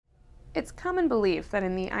It's common belief that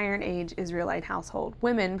in the Iron Age Israelite household,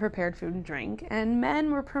 women prepared food and drink, and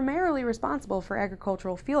men were primarily responsible for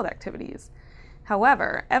agricultural field activities.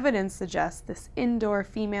 However, evidence suggests this indoor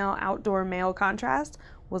female, outdoor male contrast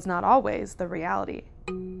was not always the reality.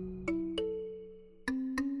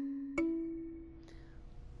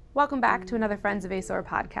 Welcome back to another Friends of Azor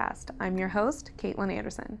podcast. I'm your host, Caitlin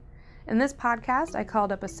Anderson. In this podcast, I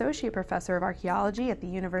called up Associate Professor of Archaeology at the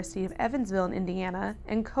University of Evansville in Indiana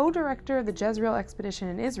and co-director of the Jezreel Expedition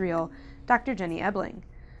in Israel, Dr. Jenny Ebling.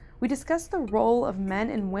 We discussed the role of men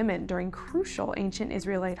and women during crucial ancient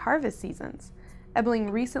Israelite harvest seasons. Ebling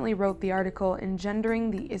recently wrote the article Engendering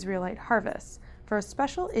the Israelite Harvests for a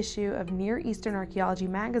special issue of Near Eastern Archaeology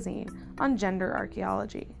magazine on gender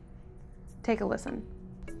archaeology. Take a listen.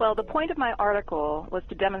 Well, the point of my article was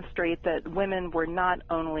to demonstrate that women were not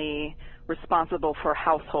only responsible for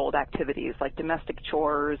household activities like domestic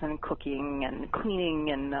chores and cooking and cleaning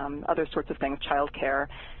and other sorts of things, childcare.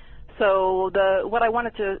 So what I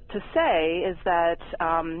wanted to say is that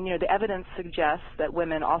the evidence suggests that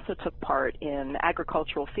women also took part in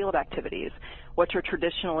agricultural field activities, which are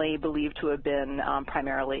traditionally believed to have been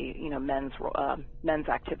primarily men's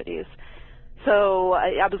activities. So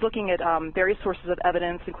I was looking at various sources of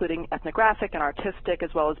evidence, including ethnographic and artistic,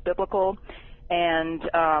 as well as biblical. And,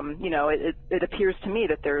 it appears to me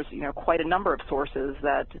that there's, quite a number of sources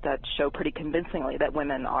that show pretty convincingly that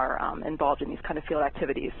women are involved in these kind of field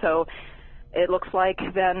activities. So it looks like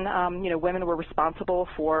then, women were responsible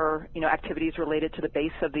for, activities related to the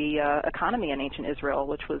base of the economy in ancient Israel,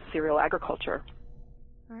 which was cereal agriculture.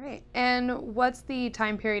 All right. And what's the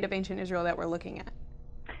time period of ancient Israel that we're looking at?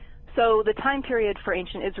 So the time period for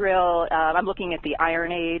ancient Israel, I'm looking at the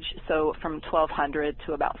Iron Age, so from 1200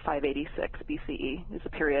 to about 586 BCE is the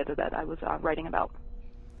period that I was writing about.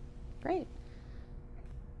 Great.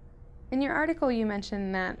 In your article, you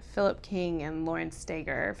mentioned that Philip King and Lawrence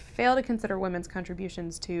Steger fail to consider women's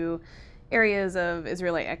contributions to areas of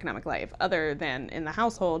Israelite economic life other than in the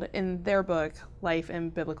household in their book, Life in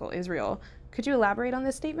Biblical Israel. Could you elaborate on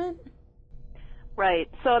this statement? Right.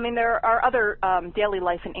 So, there are other daily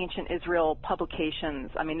life in ancient Israel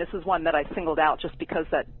publications. This is one that I singled out just because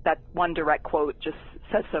that one direct quote just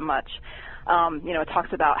says so much. It talks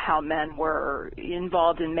about how men were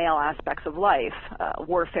involved in male aspects of life,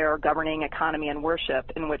 warfare, governing, economy, and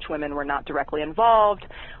worship, in which women were not directly involved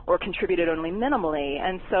or contributed only minimally.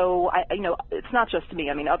 And so, it's not just me.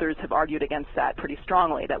 Others have argued against that pretty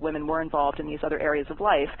strongly, that women were involved in these other areas of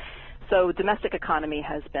life. So domestic economy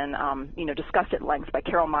has been, discussed at length by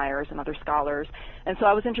Carol Myers and other scholars. And so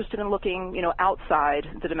I was interested in looking, outside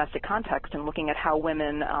the domestic context and looking at how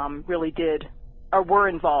women really did or were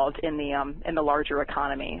involved in the larger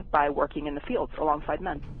economy by working in the fields alongside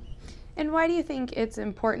men. And why do you think it's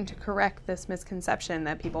important to correct this misconception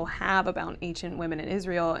that people have about ancient women in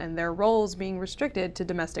Israel and their roles being restricted to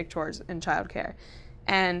domestic chores and childcare?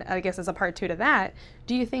 And I guess as a part two to that,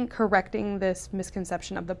 do you think correcting this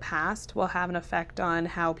misconception of the past will have an effect on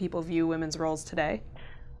how people view women's roles today?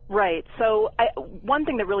 Right. So one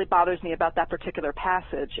thing that really bothers me about that particular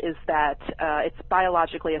passage is that it's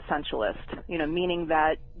biologically essentialist, meaning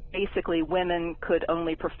that basically women could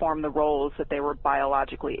only perform the roles that they were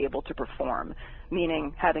biologically able to perform,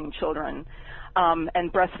 meaning having children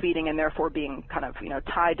and breastfeeding and therefore being kind of,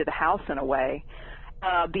 tied to the house in a way.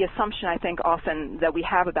 The assumption I think often that we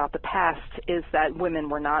have about the past is that women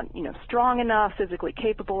were not, strong enough, physically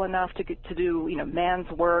capable enough to do, man's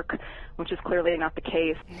work, which is clearly not the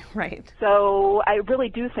case. Right. So I really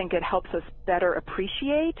do think it helps us better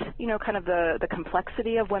appreciate, kind of the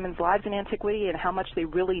complexity of women's lives in antiquity and how much they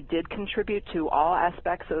really did contribute to all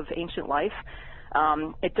aspects of ancient life.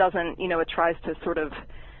 It doesn't, it tries to sort of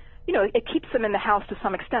it keeps them in the house to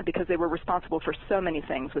some extent because they were responsible for so many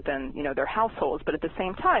things within, their households. But at the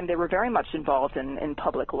same time, they were very much involved in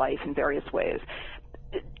public life in various ways.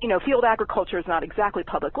 Field agriculture is not exactly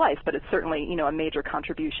public life, but it's certainly, a major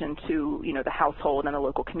contribution to, the household and the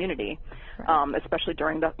local community, right. Especially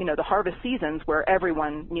during the harvest seasons where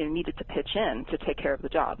everyone, needed to pitch in to take care of the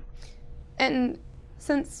job. And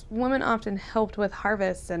since women often helped with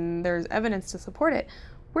harvests and there's evidence to support it,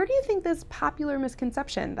 where do you think this popular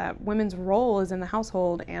misconception that women's role is in the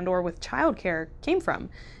household and or with childcare came from?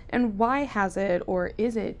 And why has it or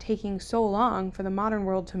is it taking so long for the modern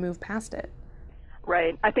world to move past it?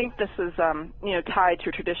 Right. I think this is, tied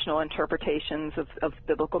to traditional interpretations of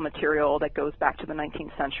biblical material that goes back to the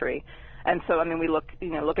 19th century. And so, I mean, we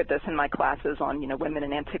look at this in my classes on, women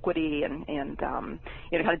in antiquity and kind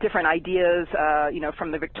of different ideas,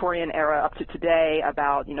 from the Victorian era up to today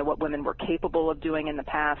about, what women were capable of doing in the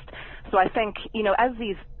past. So I think,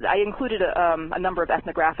 I included a number of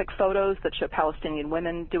ethnographic photos that show Palestinian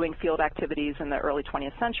women doing field activities in the early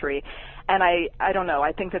 20th century. And I don't know,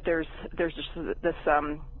 I think that there's just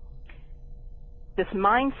this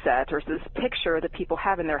mindset or this picture that people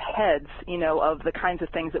have in their heads, of the kinds of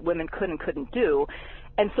things that women could and couldn't do.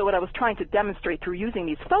 And so what I was trying to demonstrate through using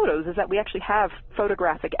these photos is that we actually have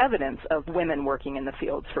photographic evidence of women working in the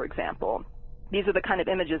fields, for example. These are the kind of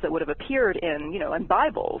images that would have appeared in, in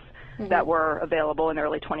Bibles that were available in the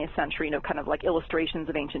early 20th century, kind of like illustrations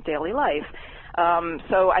of ancient daily life.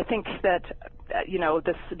 So I think that,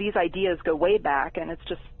 these ideas go way back, and it's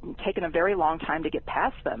just taken a very long time to get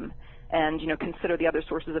past them and, consider the other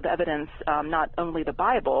sources of evidence, not only the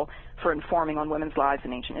Bible, for informing on women's lives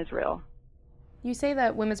in ancient Israel. You say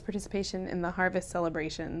that women's participation in the harvest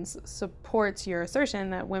celebrations supports your assertion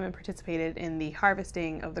that women participated in the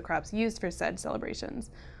harvesting of the crops used for said celebrations.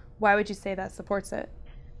 Why would you say that supports it?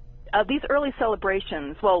 These early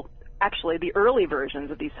celebrations, actually, the early versions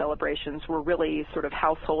of these celebrations were really sort of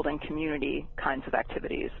household and community kinds of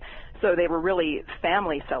activities. So they were really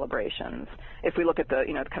family celebrations, if we look at the,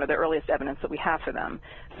 kind of the earliest evidence that we have for them.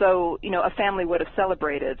 So, a family would have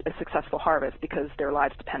celebrated a successful harvest because their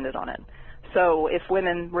lives depended on it. So if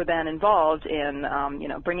women were then involved in,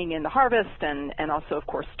 bringing in the harvest and also, of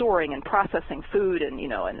course, storing and processing food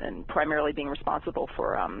and primarily being responsible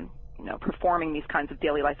for, performing these kinds of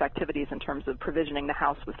daily life activities in terms of provisioning the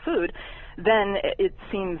house with food, then it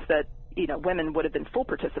seems that, women would have been full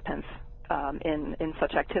participants in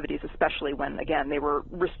such activities, especially when, again, they were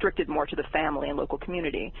restricted more to the family and local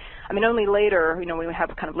community. I mean, only later, when we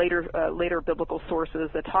have kind of later biblical sources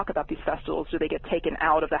that talk about these festivals, do they get taken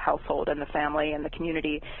out of the household and the family and the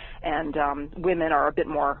community, and women are a bit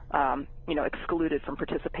more, excluded from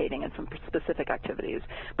participating in some specific activities.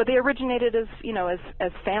 But they originated as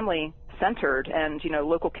family-centered and,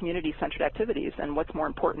 local community-centered activities, and what's more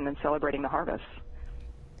important than celebrating the harvest.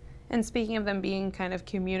 And speaking of them being kind of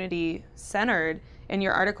community-centered, in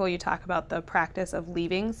your article you talk about the practice of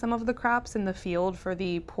leaving some of the crops in the field for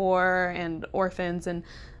the poor and orphans and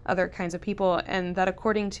other kinds of people, and that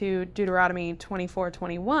according to Deuteronomy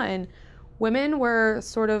 24:21, women were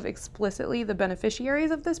sort of explicitly the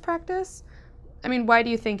beneficiaries of this practice. I mean, why do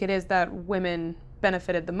you think it is that women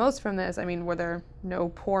benefited the most from this? I mean, were there no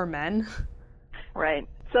poor men? Right.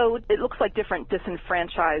 So it looks like different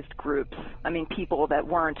disenfranchised groups. I mean, people that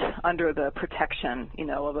weren't under the protection,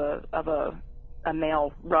 of a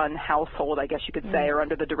male-run household, I guess you could say, or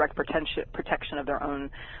under the direct protection of their own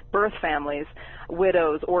birth families,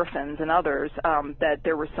 widows, orphans, and others. That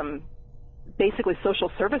there were some basically social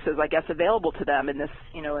services, I guess, available to them in this,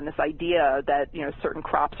 in this idea that certain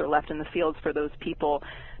crops are left in the fields for those people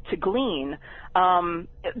to glean.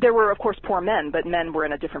 There were, of course, poor men, but men were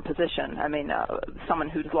in a different position. I mean, someone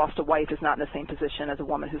who's lost a wife is not in the same position as a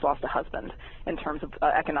woman who's lost a husband in terms of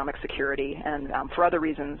economic security and for other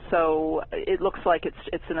reasons. So it looks like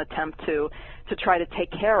it's an attempt to try to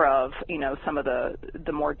take care of, some of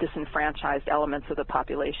the more disenfranchised elements of the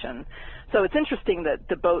population. So it's interesting that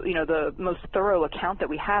the most thorough account that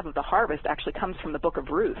we have of the harvest actually comes from the Book of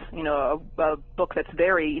Ruth, a book that's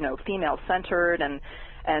very, female-centered and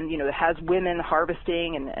it has women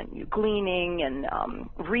harvesting and gleaning and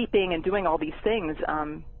reaping and doing all these things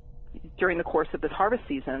during the course of this harvest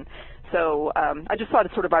season. So I just thought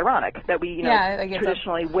it's sort of ironic that we,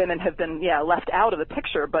 traditionally women have been, left out of the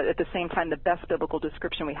picture, but at the same time, the best biblical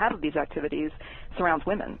description we have of these activities surrounds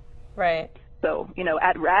women. Right. So,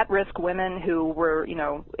 at-risk women who were,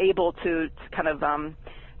 able to kind of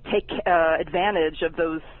take advantage of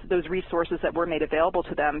those resources that were made available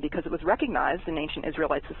to them because it was recognized in ancient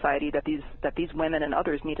Israelite society that these women and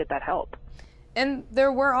others needed that help. And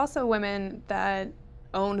there were also women that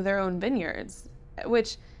owned their own vineyards,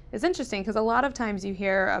 which is interesting because a lot of times you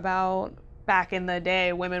hear about back in the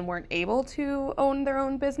day women weren't able to own their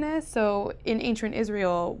own business. So in ancient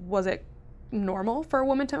Israel, was it normal for a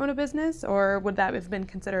woman to own a business, or would that have been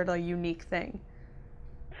considered a unique thing?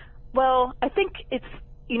 Well, I think it's,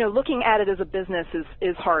 looking at it as a business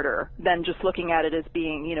is harder than just looking at it as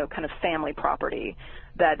being, kind of family property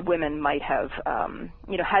that women might have,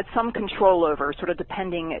 had some control over, sort of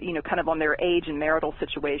depending, kind of on their age and marital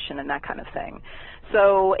situation and that kind of thing.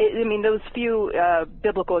 So, those few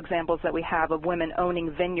biblical examples that we have of women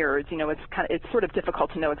owning vineyards, it's sort of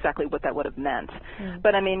difficult to know exactly what that would have meant. Mm.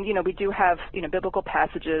 But, we do have, biblical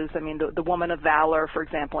passages. The woman of valor, for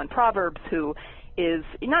example, in Proverbs, who,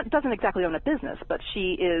 doesn't exactly own a business, but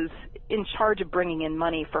she is in charge of bringing in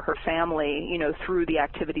money for her family, through the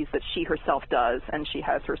activities that she herself does and she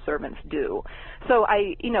has her servants do. So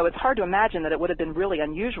it's hard to imagine that it would have been really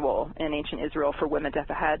unusual in ancient Israel for women to have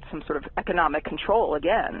had some sort of economic control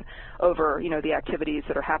again over, the activities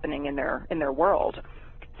that are happening in their world.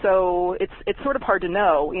 So it's sort of hard to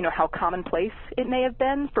know, how commonplace it may have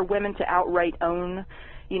been for women to outright own,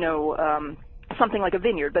 something like a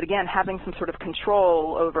vineyard, but again, having some sort of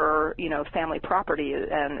control over, family property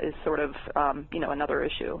is sort of, another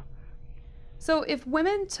issue. So if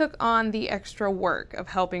women took on the extra work of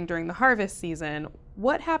helping during the harvest season,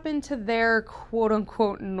 what happened to their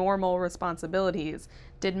quote-unquote normal responsibilities?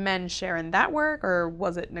 Did men share in that work, or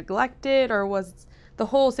was it neglected, or was the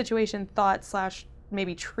whole situation thought /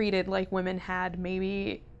 maybe treated like women had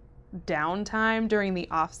maybe downtime during the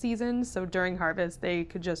off season, so during harvest they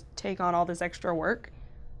could just take on all this extra work?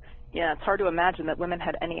 Yeah, it's hard to imagine that women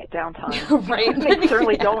had any downtime. Right. They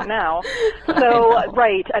certainly don't now. So,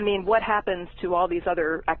 right, what happens to all these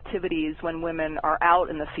other activities when women are out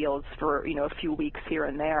in the fields for, a few weeks here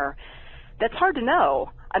and there? That's hard to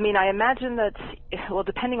know. I imagine that,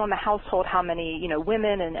 depending on the household, how many,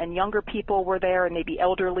 women and younger people were there, and maybe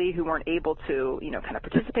elderly who weren't able to, kind of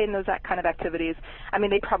participate in those kind of activities.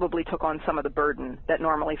 They probably took on some of the burden that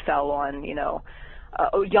normally fell on,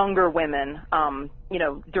 younger women,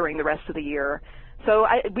 during the rest of the year. So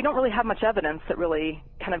we don't really have much evidence that really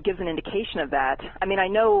kind of gives an indication of that. I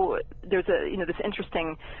know there's this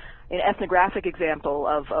interesting ethnographic example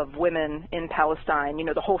of women in Palestine.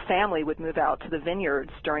 The whole family would move out to the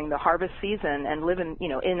vineyards during the harvest season and live in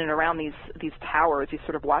and around these towers, these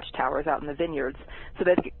sort of watchtowers out in the vineyards, so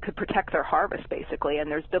that they could protect their harvest, basically. And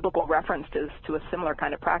there's biblical references to a similar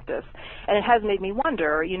kind of practice. And it has made me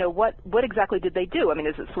wonder, what exactly did they do?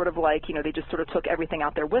 Is it sort of like, they just sort of took everything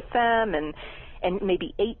out there with them and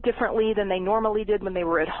maybe ate differently than they normally did when they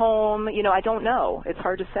were at home? I don't know. It's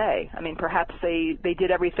hard to say. Perhaps they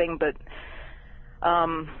did everything, but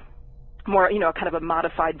more, kind of a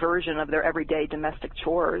modified version of their everyday domestic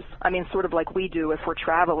chores. Sort of like we do if we're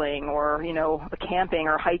traveling or, camping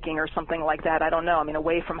or hiking or something like that. I don't know.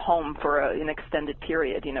 Away from home for an extended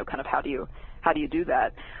period, kind of how do you do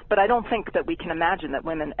that? But I don't think that we can imagine that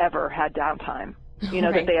women ever had downtime,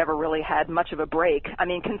 Right. that they ever really had much of a break.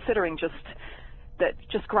 Considering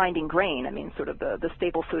just grinding grain. Sort of the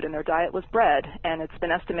staple food in their diet was bread, and it's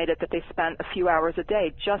been estimated that they spent a few hours a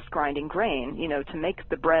day just grinding grain, to make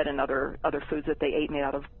the bread and other foods that they ate made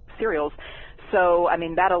out of cereals. So,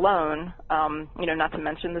 that alone, not to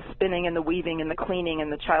mention the spinning and the weaving and the cleaning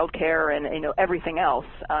and the child care and, everything else.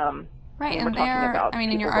 Right, and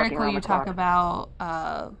in your article you talk about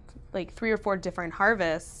like 3 or 4 different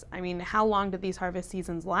harvests. How long did these harvest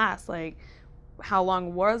seasons last? How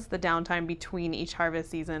long was the downtime between each harvest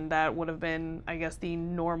season that would have been, I guess, the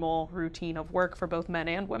normal routine of work for both men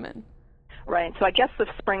and women? Right. So I guess the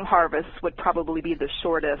spring harvest would probably be the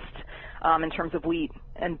shortest in terms of wheat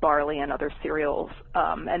and barley and other cereals.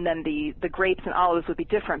 And then the grapes and olives would be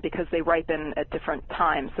different because they ripen at different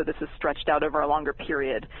times. So this is stretched out over a longer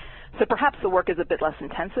period. So perhaps the work is a bit less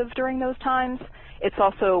intensive during those times. It's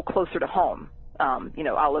also closer to home.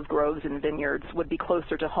 Olive groves and vineyards would be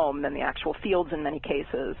closer to home than the actual fields in many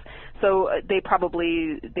cases. So they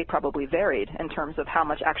probably varied in terms of how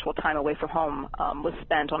much actual time away from home was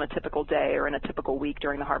spent on a typical day or in a typical week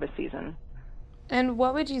during the harvest season. And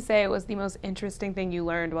what would you say was the most interesting thing you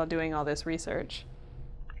learned while doing all this research?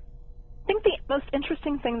 I think the most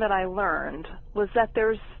interesting thing that I learned was that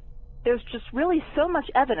there's just really so much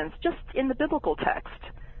evidence just in the biblical text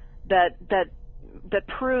that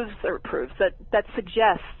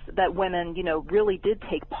suggests that women, really did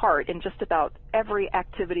take part in just about every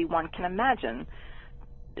activity one can imagine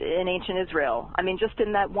in ancient Israel. Just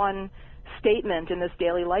in that one statement in this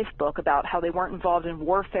daily life book about how they weren't involved in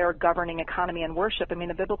warfare, governing, economy, and worship.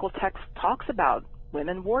 The biblical text talks about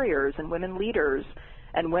women warriors and women leaders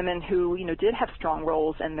and women who, did have strong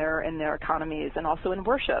roles in their economies and also in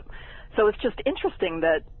worship. So it's just interesting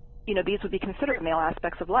that these would be considered male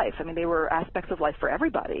aspects of life. They were aspects of life for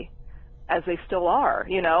everybody, as they still are,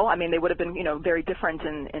 They would have been, very different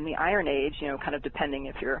in the Iron Age, kind of depending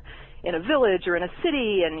if you're in a village or in a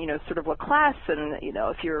city and, sort of what class and,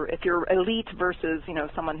 if you're elite versus,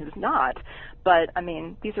 someone who's not. But,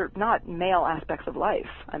 these are not male aspects of life.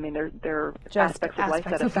 They're just aspects of life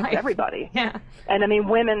that affect everybody. Yeah. And,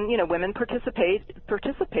 women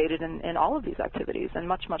participated in all of these activities and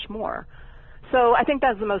much, much more. So I think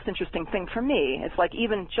that's the most interesting thing for me. It's like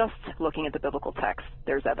even just looking at the biblical text,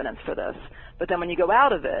 there's evidence for this. But then when you go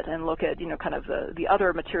out of it and look at, kind of the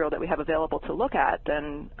other material that we have available to look at,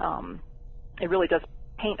 then it really does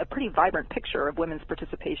paint a pretty vibrant picture of women's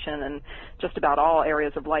participation in just about all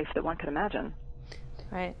areas of life that one could imagine.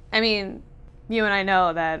 Right. I mean, you and I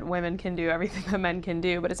know that women can do everything that men can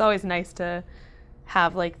do, but it's always nice to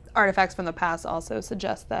have like artifacts from the past also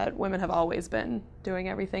suggest that women have always been doing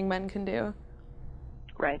everything men can do.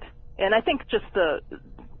 Right. And I think just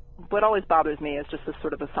what always bothers me is just this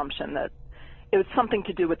sort of assumption that it was something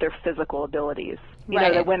to do with their physical abilities. You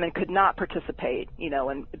know, that women could not participate,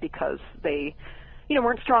 and because they,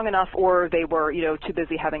 weren't strong enough, or they were, too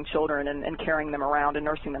busy having children and carrying them around and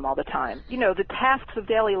nursing them all the time. The tasks of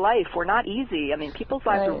daily life were not easy. I mean, people's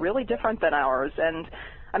lives are really different than ours. And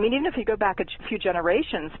I mean, even if you go back a few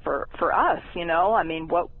generations for us, I mean,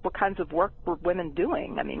 what kinds of work were women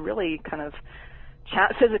doing? I mean, really kind of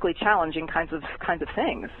physically challenging kinds of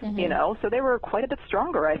things, so they were quite a bit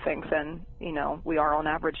stronger, I think, than, we are on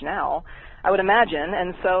average now, I would imagine.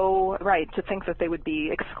 And so, to think that they would be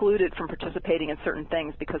excluded from participating in certain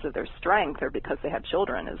things because of their strength or because they have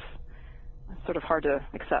children is sort of hard to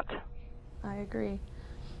accept. I agree.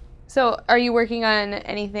 So are you working on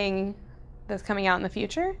anything that's coming out in the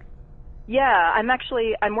future? Yeah,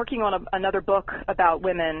 I'm working on another book about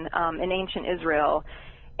women in ancient Israel.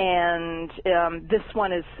 And this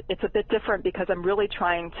one it's a bit different because I'm really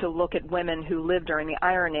trying to look at women who lived during the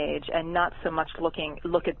Iron Age and not so much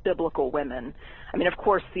look at biblical women. I mean, of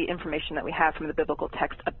course, the information that we have from the biblical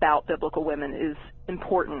text about biblical women is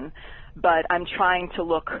important, but I'm trying to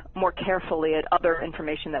look more carefully at other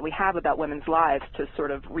information that we have about women's lives to sort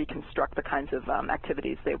of reconstruct the kinds of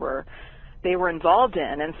activities they were involved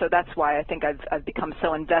in. And so that's why I think I've become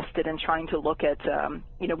so invested in trying to look at,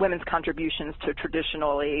 women's contributions to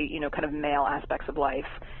traditionally, kind of male aspects of life,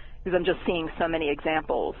 because I'm just seeing so many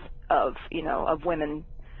examples of women,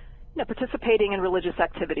 participating in religious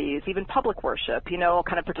activities, even public worship,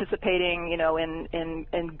 kind of participating,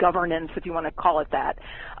 in governance, if you want to call it that,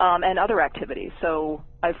 and other activities. So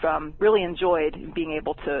I've really enjoyed being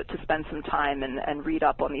able to spend some time and read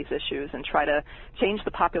up on these issues and try to change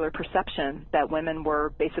the popular perception that women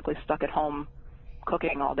were basically stuck at home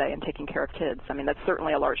cooking all day and taking care of kids. I mean, that's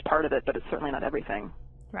certainly a large part of it, but it's certainly not everything.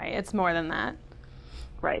 Right. It's more than that.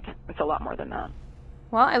 Right. It's a lot more than that.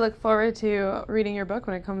 Well, I look forward to reading your book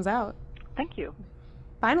when it comes out. Thank you.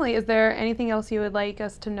 Finally, is there anything else you would like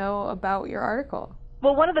us to know about your article?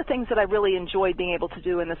 Well, one of the things that I really enjoyed being able to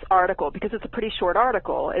do in this article, because it's a pretty short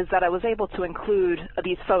article, is that I was able to include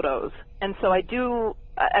these photos. And so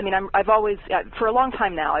I've always, for a long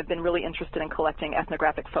time now, I've been really interested in collecting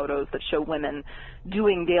ethnographic photos that show women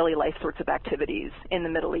doing daily life sorts of activities in the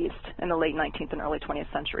Middle East in the late 19th and early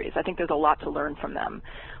 20th centuries. I think there's a lot to learn from them.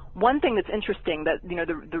 One thing that's interesting that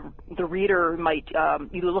the reader might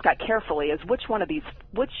either look at carefully is which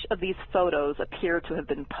of these photos appear to have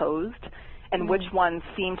been posed, and which ones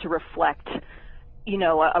seem to reflect,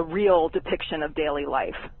 a real depiction of daily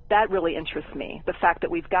life. That really interests me. The fact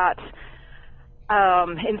that we've got,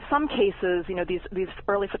 in some cases, these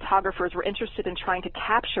early photographers were interested in trying to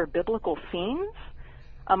capture biblical scenes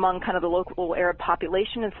among kind of the local Arab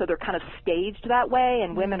population, and so they're kind of staged that way,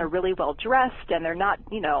 and women are really well dressed, and they're not,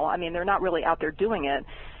 they're not really out there doing it.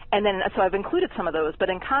 And then, so I've included some of those, but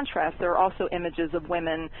in contrast, there are also images of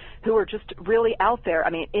women who are just really out there,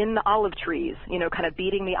 in the olive trees, kind of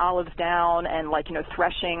beating the olives down and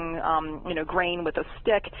threshing, grain with a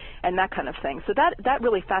stick and that kind of thing. So that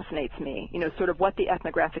really fascinates me, sort of what the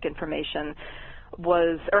ethnographic information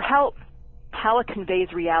was, or how it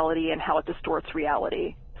conveys reality and how it distorts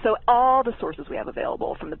reality. So all the sources we have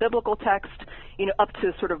available, from the biblical text, up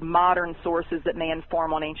to sort of modern sources that may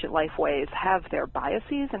inform on ancient lifeways, have their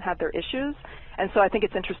biases and have their issues. And so I think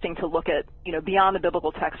it's interesting to look at, beyond the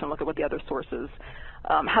biblical text and look at what the other sources,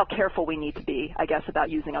 how careful we need to be, I guess, about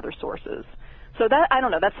using other sources. So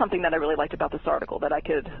that's something that I really liked about this article, that I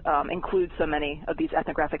could include so many of these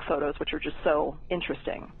ethnographic photos, which are just so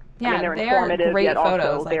interesting. Yeah, they're informative, great yet photos,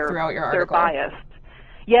 also they're throughout your article. They're biased.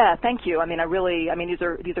 Yeah, thank you.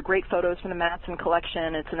 These are great photos from the Matson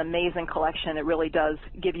collection. It's an amazing collection. It really does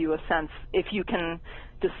give you a sense, if you can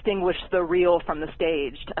distinguish the real from the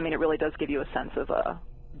staged. It really does give you a sense of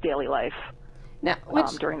daily life now,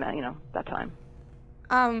 during that time.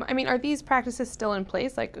 Are these practices still in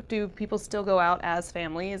place? Like, do people still go out as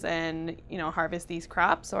families and, harvest these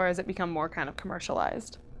crops, or has it become more kind of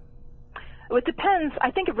commercialized? It depends.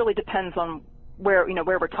 I think it really depends on where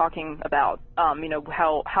we're talking about,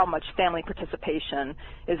 how much family participation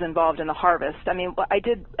is involved in the harvest. I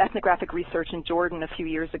did ethnographic research in Jordan a few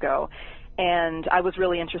years ago, And I was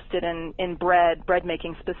really interested in bread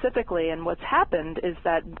making specifically. And what's happened is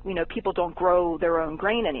that, people don't grow their own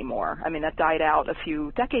grain anymore. I mean, that died out a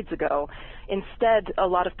few decades ago. Instead, a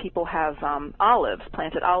lot of people have olives,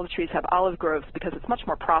 planted olive trees, have olive groves because it's much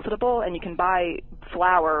more profitable, and you can buy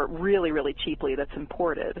flour really, really cheaply that's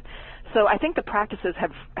imported. So I think the practices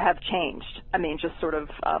have changed. I mean, just sort of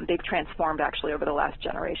they've transformed actually over the last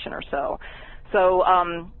generation or so. So,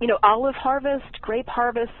 olive harvest, grape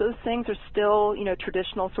harvest, those things are still,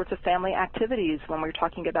 traditional sorts of family activities when we're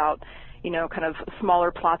talking about, kind of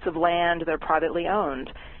smaller plots of land that are privately owned.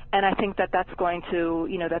 And I think that that's going to,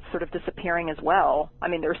 that's sort of disappearing as well. I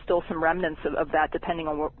mean, there's still some remnants of that depending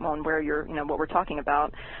on where you're, what we're talking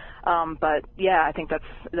about. But yeah, I think that's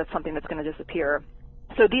something that's going to disappear.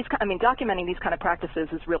 So documenting these kind of practices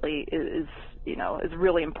is really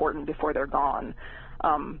important before they're gone.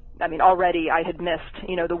 Already I had missed,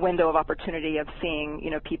 the window of opportunity of seeing,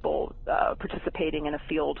 people participating in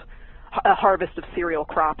a harvest of cereal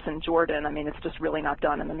crops in Jordan. I mean, it's just really not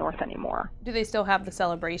done in the north anymore. Do they still have the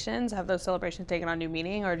celebrations? Have those celebrations taken on new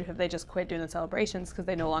meaning, or have they just quit doing the celebrations because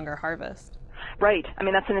they no longer harvest? Right. I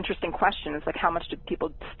mean, that's an interesting question. It's like, how much do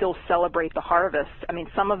people still celebrate the harvest? I mean,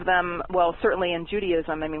 some of them, well, certainly in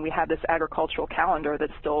Judaism, I mean, we have this agricultural calendar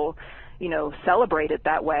that's still, celebrated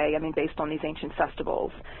that way, I mean, based on these ancient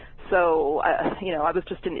festivals. So, I was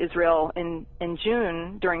just in Israel in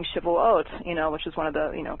June during Shavuot, which is one of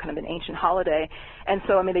the, kind of an ancient holiday. And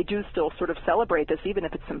so, I mean, they do still sort of celebrate this, even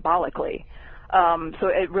if it's symbolically. So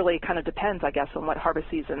it really kind of depends, I guess, on what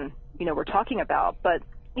harvest season, we're talking about. But,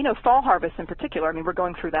 fall harvest in particular, I mean, we're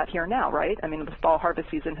going through that here now, right? I mean, the fall harvest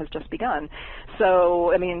season has just begun.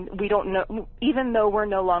 So, I mean, we don't know, even though we're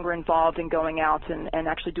no longer involved in going out and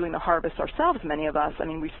actually doing the harvest ourselves, many of us, I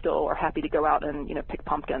mean, we still are happy to go out and, pick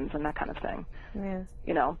pumpkins and that kind of thing. Yeah.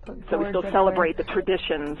 So we still celebrate the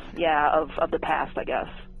traditions, of the past, I guess.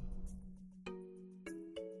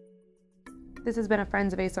 This has been a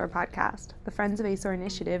Friends of ASOR podcast. The Friends of ASOR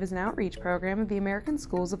initiative is an outreach program of the American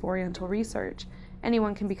Schools of Oriental Research.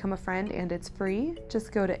 Anyone can become a friend, and it's free.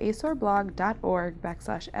 Just go to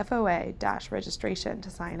asorblog.org/FOA-registration to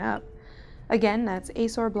sign up. Again, that's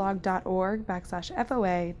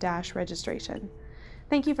asorblog.org/FOA-registration.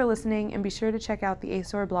 Thank you for listening, and be sure to check out the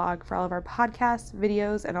ASOR blog for all of our podcasts,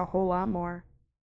 videos, and a whole lot more.